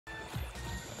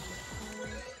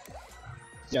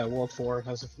Yeah, World 4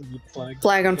 has a flag.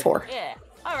 Flag on 4. Yeah.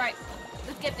 Alright.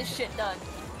 Let's get this shit done.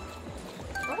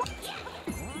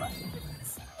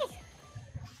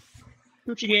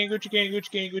 Gucci gang, Gucci gang,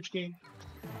 Gucci gang, Gucci gang.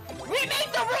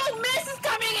 Remake the rules! Miss is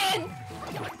coming in!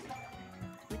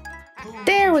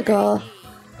 There we go.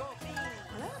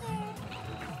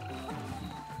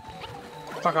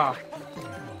 Fuck off.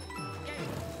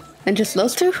 And just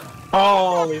those two?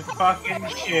 Holy fucking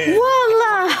shit.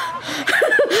 Voila!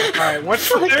 Alright, what's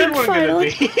the third one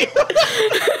finally. gonna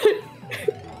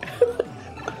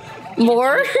be?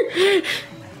 More?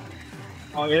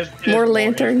 Oh, there's More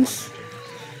lanterns.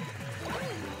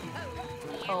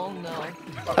 Oh no.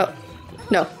 Oh,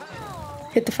 no.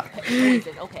 Hit the fire.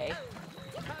 Okay.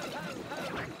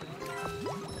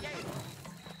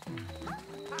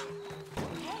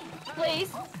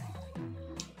 Please.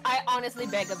 I honestly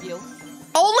beg of you.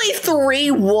 Only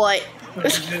 3? What? The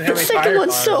second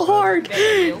one's so hard.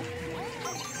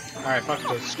 Alright, fuck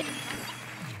this.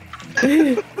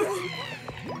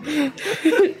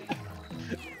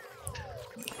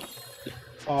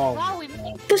 Oh. Wow, we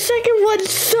made The second one's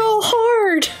so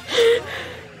hard.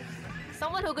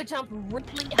 someone who could jump really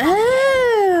high.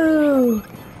 Oh.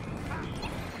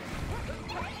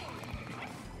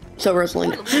 So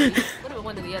Rosalina. What if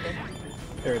one to the other?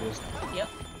 There it is. Yep.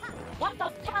 What the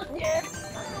fuck, dude?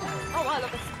 Oh wow,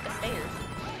 look at the stairs.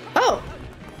 Oh.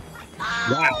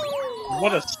 Wow.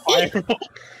 What a spiral.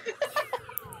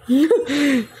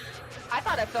 I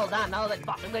thought I fell down. I was like,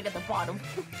 fuck, I'm gonna get the bottom.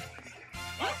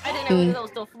 I didn't know that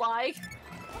was still flying.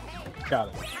 Got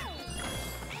it.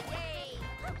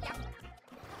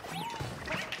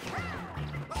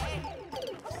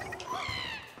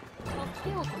 Oh,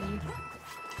 kills me.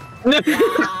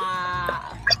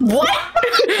 What?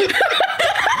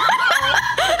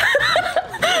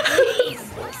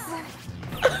 Jesus.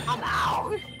 I'm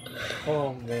out.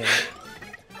 Oh man.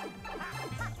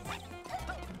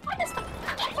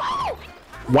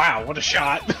 Wow, what a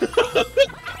shot.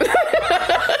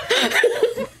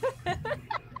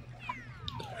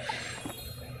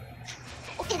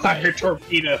 Fire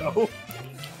torpedo.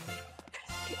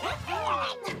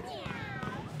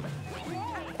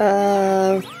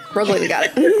 Rosalina got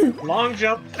it. Long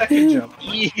jump, second jump,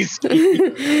 easy.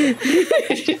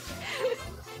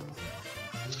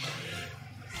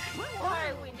 What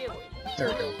are we doing? There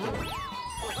we go.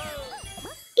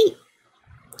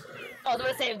 Oh, I was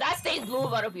gonna say, if that stays blue, I'm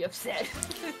gonna be upset.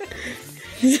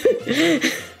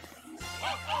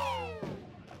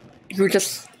 You were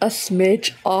just a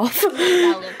smidge off.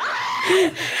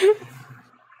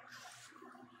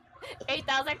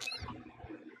 8,000.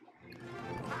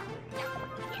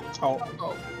 Oh.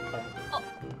 Oh.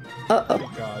 Uh-oh.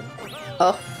 Thank God.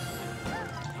 Oh.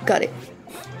 Got it.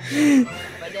 Am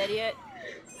I dead yet?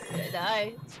 Did I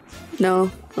die?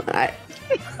 No.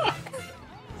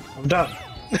 I'm done.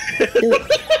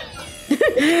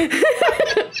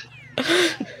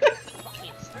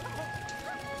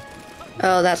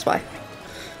 Oh, that's why.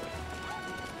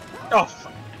 Oh,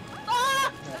 fuck.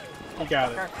 Ah! You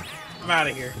got it. I'm out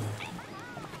of here.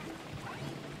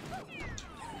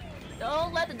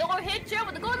 Don't let the door hit you,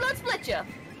 but the door will split you.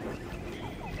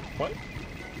 What?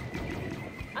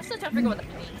 I'm still trying to figure out what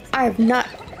that means. I have not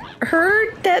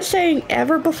heard that saying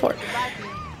ever before.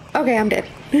 Okay, I'm dead.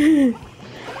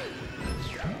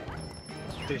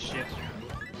 This shit.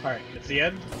 Alright, it's the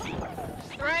end.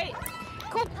 Right?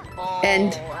 Cool. Oh,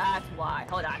 End. That's why.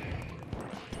 Hold on.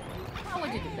 How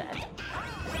would you do that?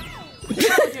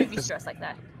 How would you be stressed like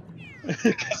that?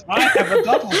 Because I have a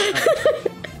double.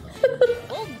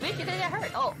 Oh, bitch, it didn't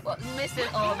hurt. Oh, well, missed it.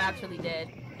 Oh, I'm actually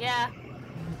dead. Yeah.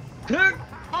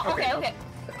 Oh, okay.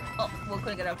 Oh, we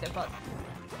couldn't get up there, but.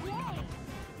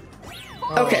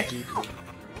 Okay.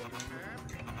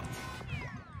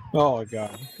 Oh my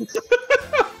God.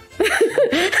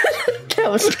 That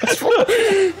was stressful.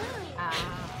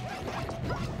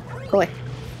 Go away.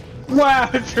 Wow,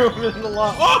 I threw him in the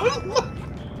lava. Oh,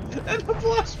 and the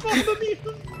blast fall underneath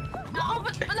him. No,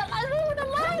 but I ruined the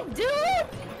line, dude!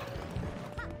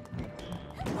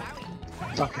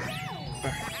 Okay.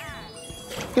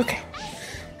 Okay.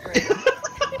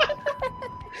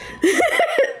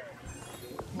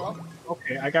 Well,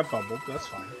 Okay, I got bubbled. That's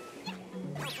fine.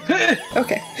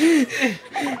 Okay.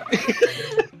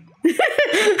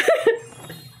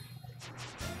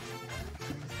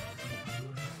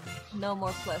 no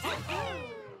more pleasant.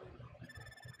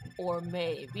 Or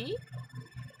maybe.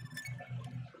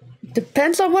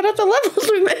 Depends on what other levels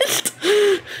we missed.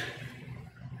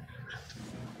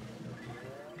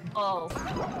 Oh.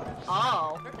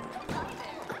 Oh.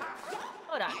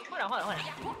 Hold on.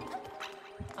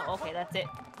 Oh, okay, that's it.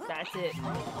 That's it.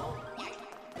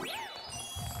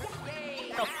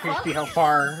 You can see how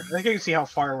far. I think you can see how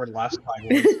far where last time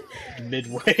was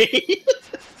midway.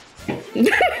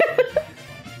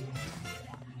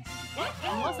 I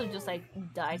must have just like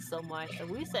died so much, so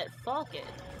we said fuck it.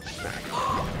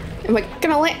 Am I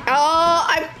gonna land? Oh,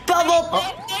 I bubbled!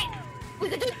 We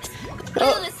could do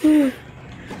this.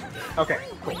 Okay,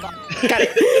 cool. Got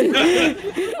it.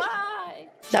 Bye.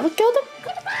 Is that what killed him?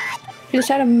 He just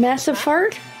had a massive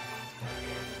fart?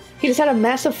 He just had a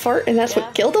massive fart and that's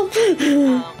what killed him?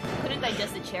 Couldn't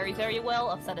digest the cherry very well,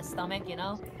 upset his stomach, you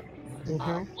know? Would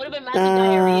have been magic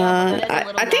diarrhea, but that's a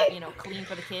little I think... not, you know, clean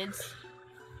for the kids.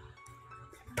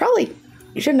 Probably,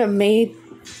 you shouldn't have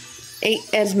ate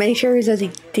as many cherries as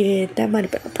he did. That might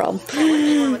have been a problem.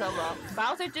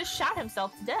 Bowser just shot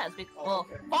himself to death. Well,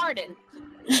 farted.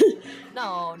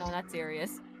 No, not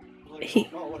serious. He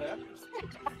thought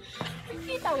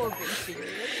we were being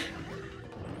serious.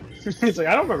 He's like,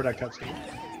 I don't remember that cutscene.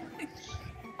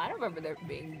 I don't remember there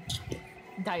being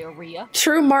diarrhea.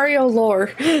 True Mario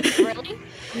lore. Really?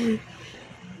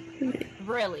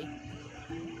 Really?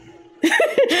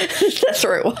 That's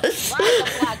where it was. Why is the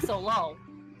flag so low?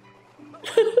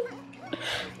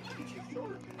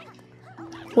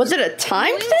 Was it a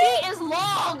time Luigi thing? is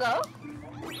long.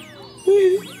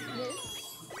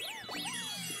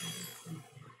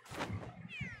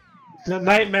 The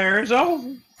nightmare is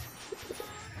over.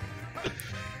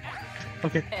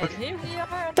 Okay. But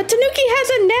Tanuki has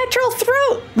a natural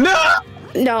throat. No.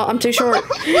 No, I'm too short.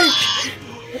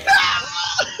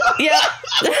 Yeah.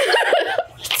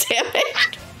 Damn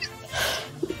it.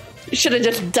 You should have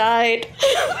just died.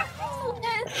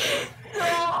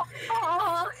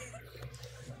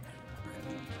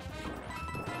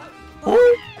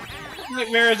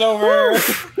 Nightmare is over.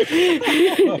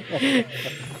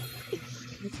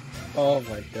 Oh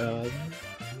my god.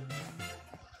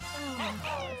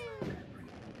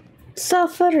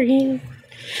 Suffering.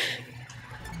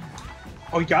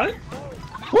 Oh, you got it?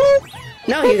 Woo!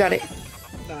 No, you got it.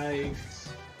 Nice.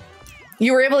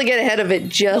 You were able to get ahead of it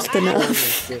just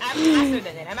enough. I'm faster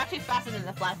than it. I'm actually faster than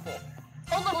the flagpole.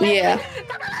 Yeah.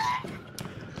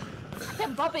 I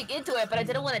kept bumping into it, but I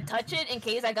didn't want to touch it in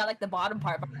case I got like the bottom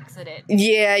part by accident.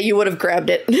 Yeah, you would have grabbed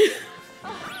it.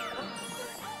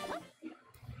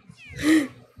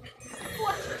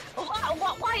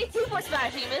 Why are you keyboard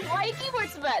smashing, man? Why are you keyboard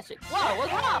smashing? Whoa,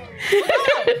 what's wrong?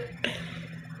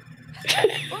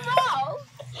 What's wrong?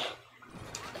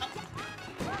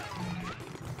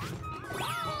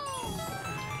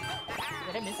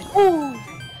 Did I miss it?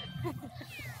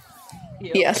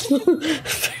 Yes.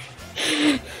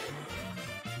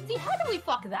 See, how do we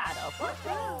fuck that up?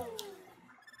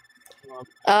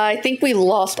 I think we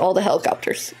lost all the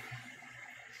helicopters.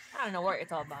 I don't know what you're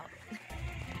talking about.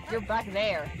 You're back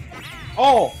there.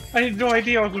 Oh, I had no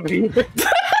idea I was going to be.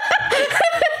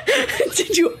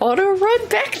 Did you auto run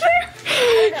back there?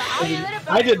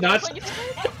 I did not.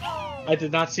 I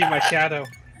did not see my shadow.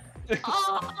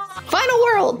 Final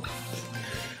world.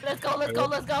 Let's go, let's go,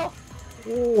 let's go.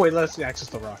 Oh, wait, let's access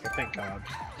the rocket. Thank God.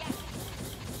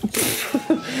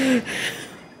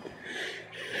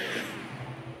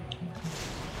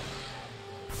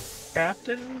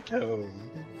 Captain Toad.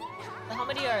 How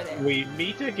many are there? We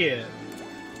meet again.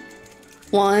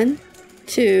 1,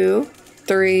 2,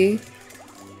 3.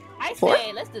 I 4.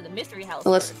 say, let's do the mystery house.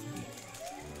 Let's.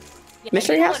 Yeah,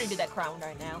 Mystery I house? want to do that crown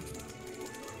right now.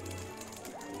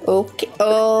 Okay.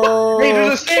 Oh. Hey,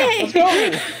 there's a stamp. Let's go.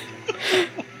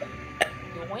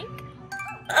 Yoink.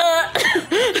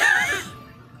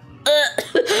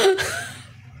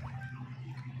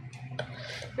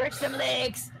 Stretch some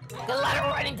legs. Got a lot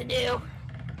of running to do.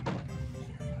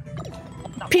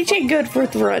 Peach ain't good for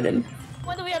running.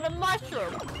 When do we have a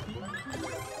mushroom?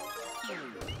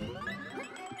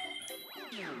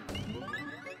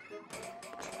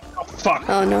 Oh, fuck.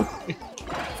 Oh no.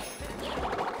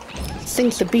 This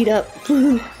thing's to beat up.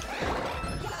 Get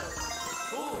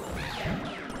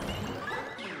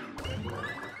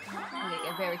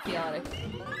very chaotic.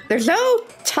 There's no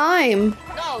time.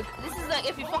 No, this is like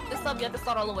if you fuck this up, you have to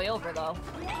start all the way over though.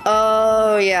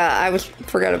 Oh yeah, I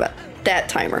forgot about that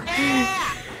timer. Yeah!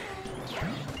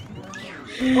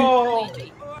 Oh.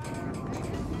 Luigi.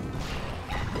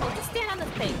 Oh, just stand on this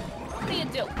thing. What are you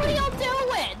doing? What are y'all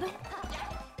doing?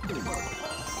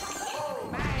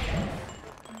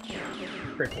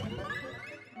 Critical.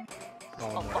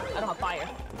 Oh, fuck, I don't have fire.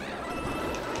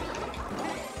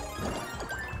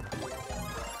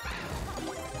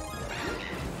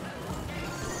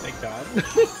 Thank God.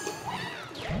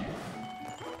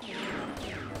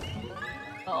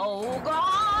 Oh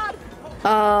God!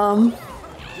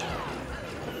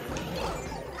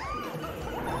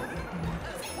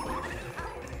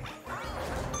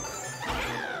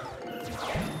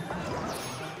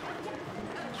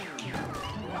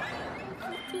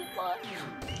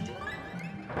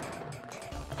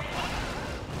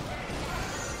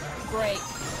 Great.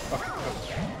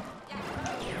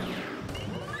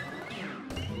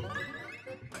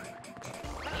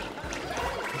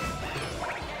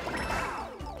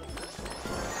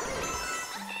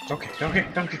 Okay.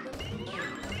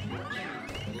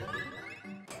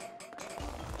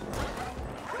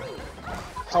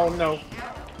 Oh no.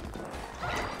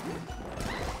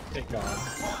 Thank God.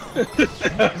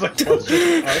 I was like, what's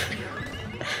this fuck?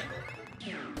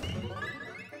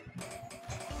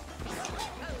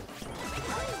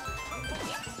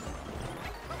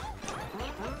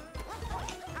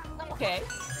 Okay.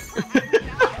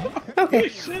 Okay.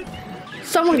 Shit.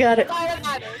 Someone got it.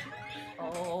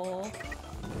 Oh.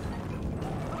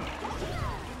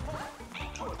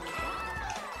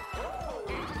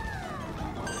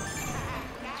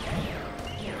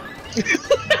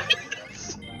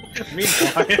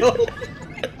 Meanwhile.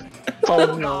 Oh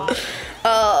no.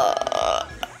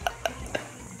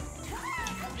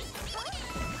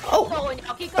 Oh,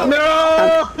 keep going.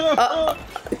 No!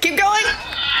 Keep going!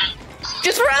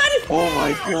 Just run! Oh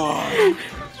my God.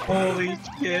 Holy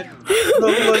shit. The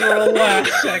literal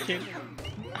last second.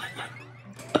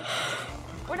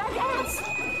 We're not gas.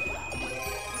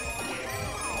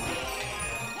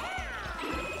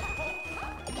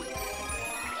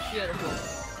 Beautiful.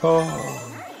 Oh.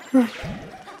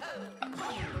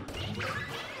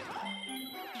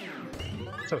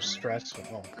 So stressful.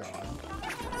 Oh God.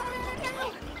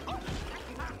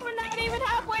 We're not even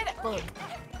halfway there. Look.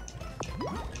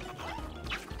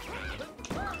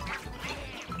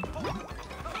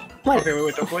 What? Okay,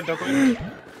 wait, don't go in.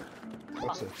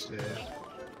 What's this? Yeah.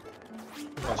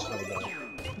 That's another bell.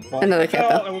 Well, Another cat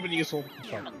bell. That would have been useful.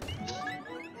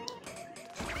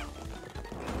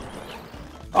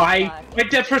 My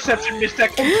depth perception missed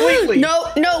that completely!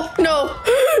 No! No!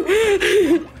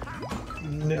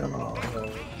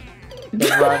 The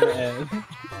run end.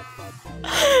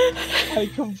 I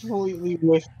completely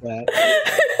whiffed that.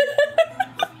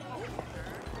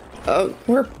 Oh,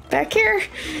 we're back here?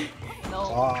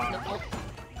 No.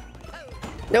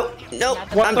 Nope.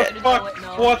 What I'm the dead. fuck?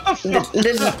 No. What the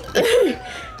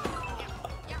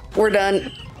fuck? We're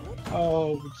done.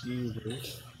 Oh,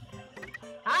 Jesus.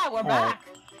 Ah, we're back.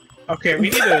 Okay, we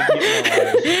need to get more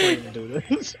lives before we can do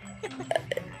this.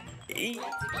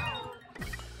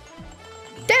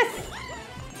 Death!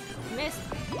 Missed.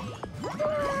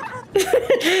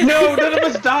 No, none of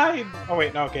us died! Oh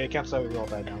wait, no, okay, it counts that we all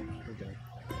died now. Okay.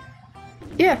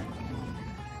 Yeah.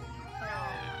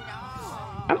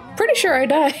 I'm pretty sure I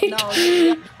died.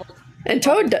 No, And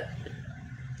Toad died.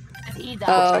 he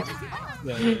died.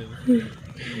 Yeah.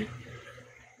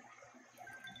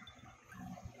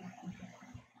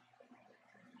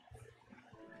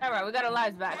 Alright, we got our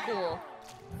lives back. Cool.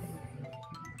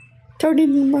 Toad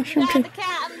needed a mushroom Got too. the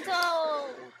cat and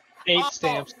Toad! 8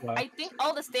 stamps I left. think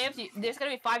all the stamps, there's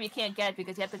gonna be 5 you can't get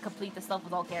because you have to complete the stuff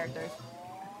with all characters.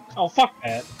 Oh, fuck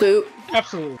that. Poop.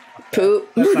 Absolutely. Poop.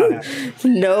 That's not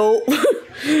happening. No.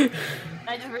 I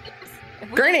just realized.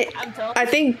 Granted, I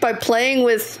think by playing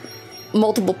with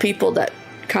multiple people, that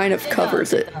kind of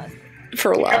covers it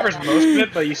for a It lot. covers most of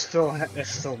it, but you still it's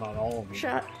still not all of it.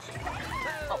 Shot.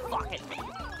 Oh, fuck it.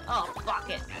 Oh, fuck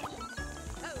it.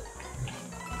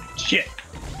 Shit.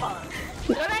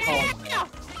 Good idea!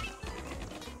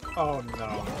 Oh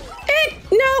no.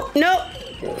 No.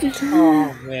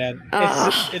 Oh man.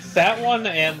 It's that one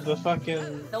and the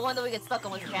fucking... The one that we get stuck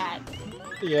on with cat.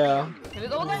 Yeah. Here we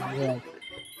go again? Yeah.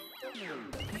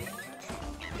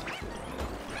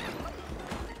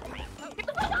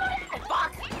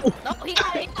 Fuck! No, he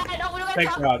got it! No, we don't Thank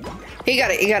God. He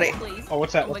got it. Please. Oh,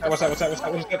 what's that? What's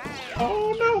that?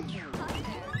 Oh no!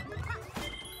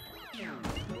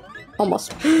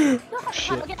 Almost.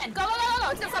 Shit. Again. Go!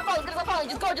 It's gonna stop falling.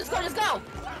 Just go!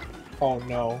 Oh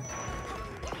no.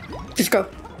 Just go.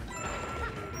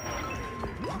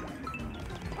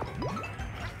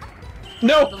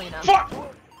 No! Selena. Fuck!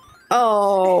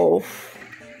 Oh.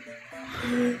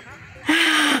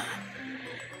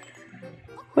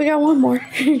 We got one more.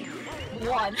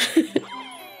 One.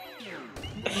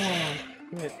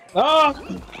 Oh!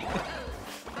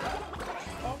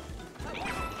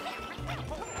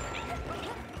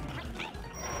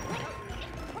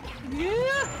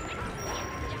 Yeah.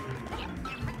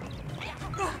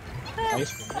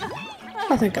 Nice one.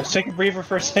 I think Let's take a breather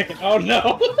for a second. Oh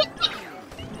no!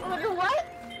 What?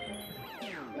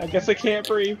 I guess I can't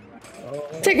breathe. Oh.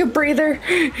 take a breather.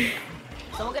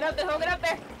 Someone get up there! We're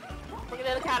gonna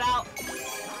get the cat out.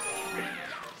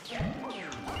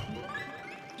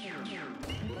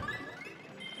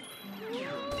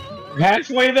 I'm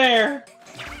halfway there!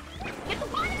 Get the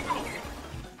fire!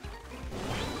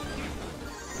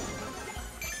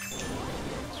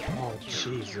 Oh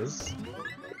Jesus.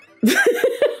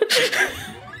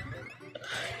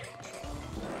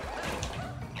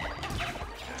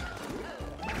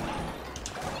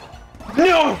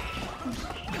 No!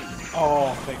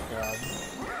 Oh, thank God.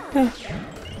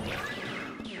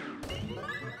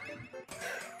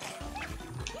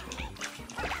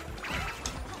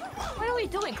 What are we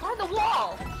doing? Climb the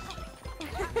wall!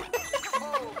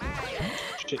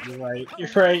 Shit, you're right. You're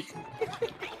right.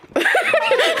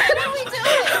 What are we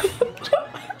doing?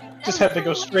 Just have to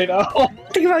go straight up.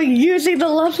 Think about using the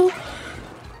level.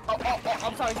 Oh,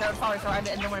 I'm sorry, sir. I'm sorry. I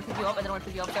didn't want to pick you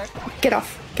up. Sir. Get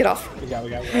off. Get off. We got.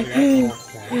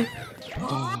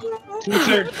 Oh,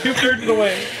 two-thirds of the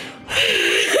way.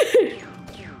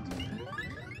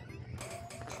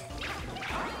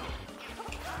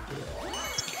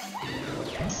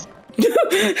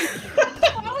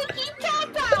 Oh, we keep cat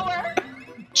power!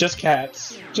 Just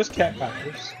cats. Just cat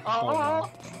powers.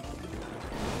 Oh.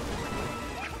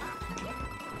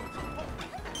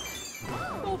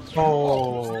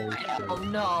 Oh, Oh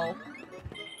no.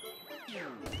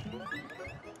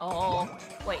 Oh.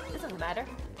 Wait, this doesn't matter.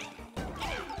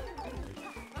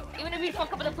 Even if we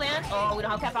fuck up with the plans, oh, we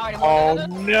don't have cat power anymore.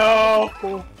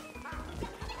 oh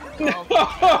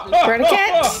no!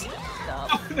 Cats?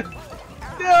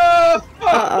 No!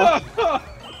 Uh-oh.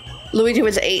 Luigi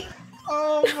was 8.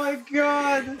 Oh my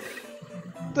God!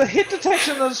 The hit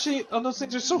detection on those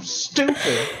things are so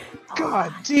stupid.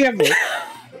 God damn it!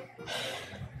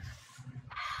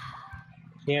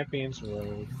 Champions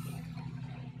Road.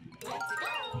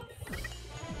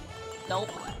 Nope.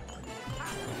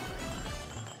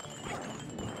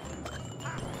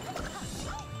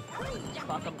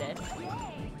 Fuck, I'm dead.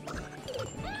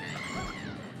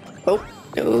 Oh,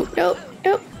 no, no,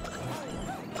 no.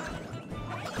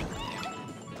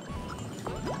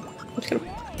 I'm just gonna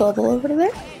bubble over to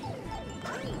there.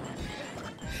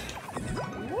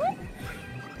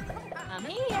 I'm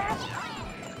here.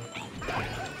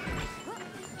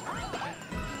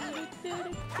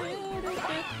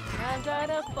 I'm trying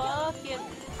to fucking...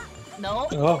 No.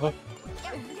 Oh.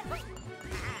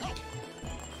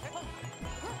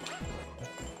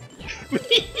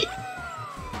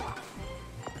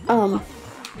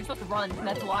 You're supposed to run,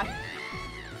 that's why.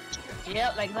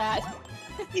 Yep, like that.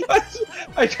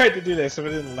 I tried to do this, so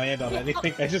it didn't land on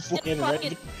anything. I just landed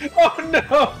right. Oh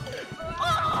no!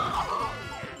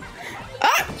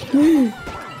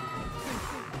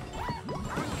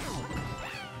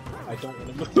 I don't want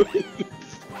to move.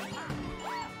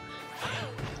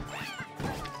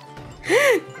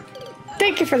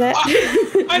 Thank you for that.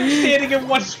 I'm standing in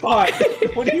one spot.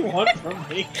 What do you want from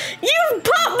me? You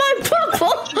popped my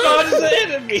bubble! God's the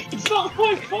enemy. It's not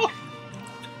my fault.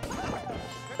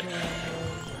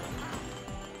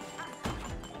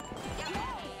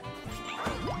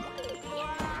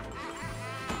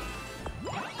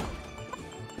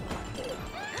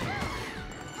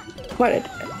 What did...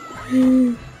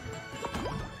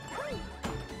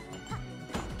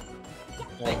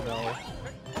 Oh no.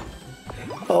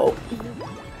 Oh.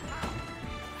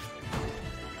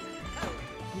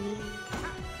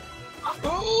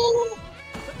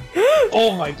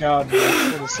 Oh my God,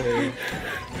 man. What a save.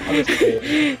 What a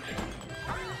save.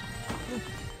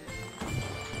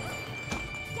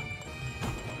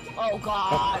 Oh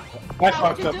god. I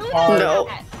fucked up hard. No.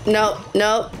 No,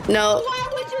 no, no. Why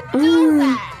would you do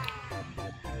that?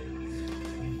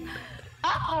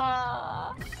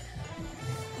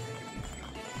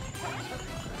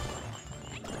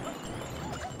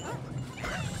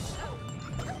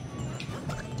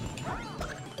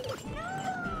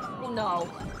 No.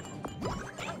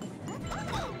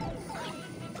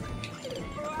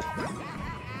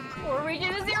 We're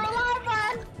reaching the 0 life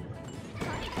run.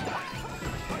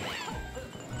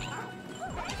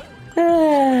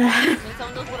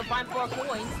 Someone knows where to find 4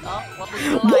 coins. Oh, What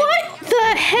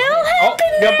the hell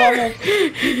happened there?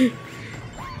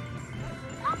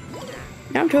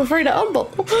 Now I'm too afraid to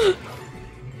unbubble.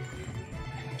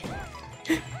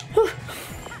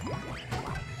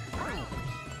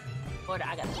 Hold on,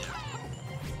 I got it.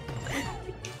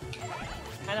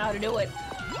 I know how to do it.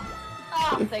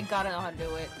 Oh, thank God I know how to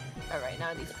do it. Alright,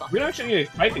 now these fuckers. We don't actually need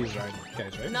to fight these guys,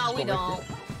 right? No, Just we go right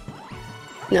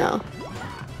don't. No.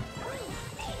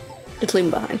 Just leave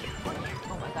him behind.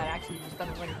 Oh my God, actually just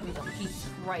gonna run into them. Jesus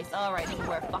Christ. Alright, this is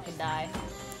where I fucking die.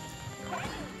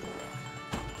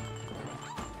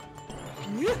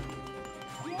 there.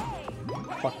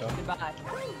 Fucked up. Goodbye.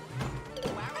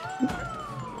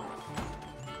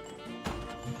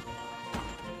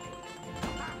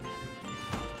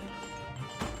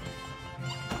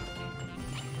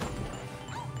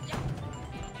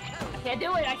 I can't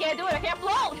do it, I can't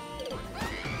float!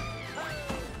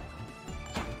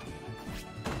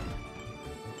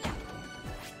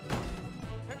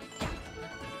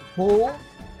 Oh!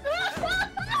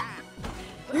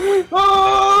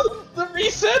 Oh! The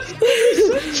reset!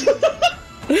 The reset!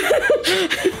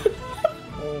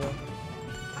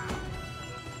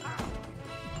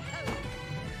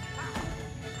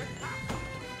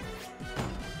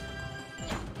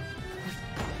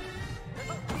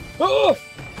 Oh!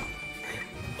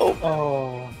 Oh!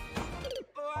 Oh!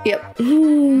 Yep.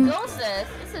 Go, sis.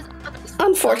 This is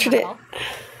Unfortunate.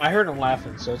 I heard him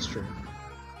laughing, so it's true.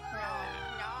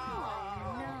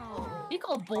 You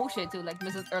call bullshit too, like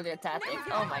Mrs. Earlier tactics.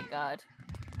 Oh my god.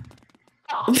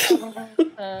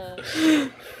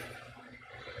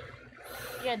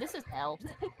 Yeah, this is hell.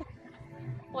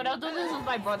 When I was doing this with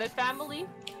my brother's family,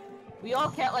 we all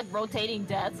kept like rotating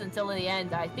deaths until in the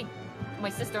end, I think my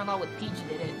sister-in-law with Peach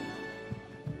did it.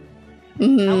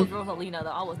 I was Rosalina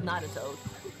though, I was not a Toad.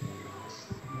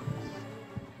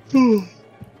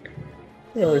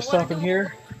 We're stopping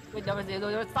here. Wait, no,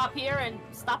 we'll stop here and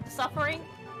stop the suffering.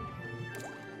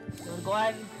 You wanna go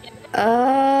ahead and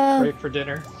get Break for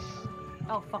dinner.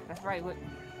 Oh fuck, that's right.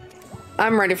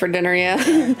 I'm ready for dinner, yeah.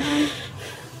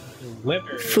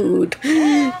 Liver. Food.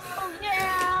 Oh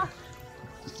yeah!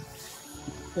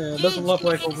 It doesn't look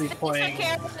like we'll be playing.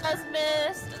 Thanks for caring for us,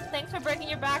 miss. Thanks for breaking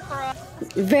your back for us.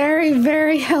 Very,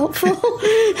 very helpful.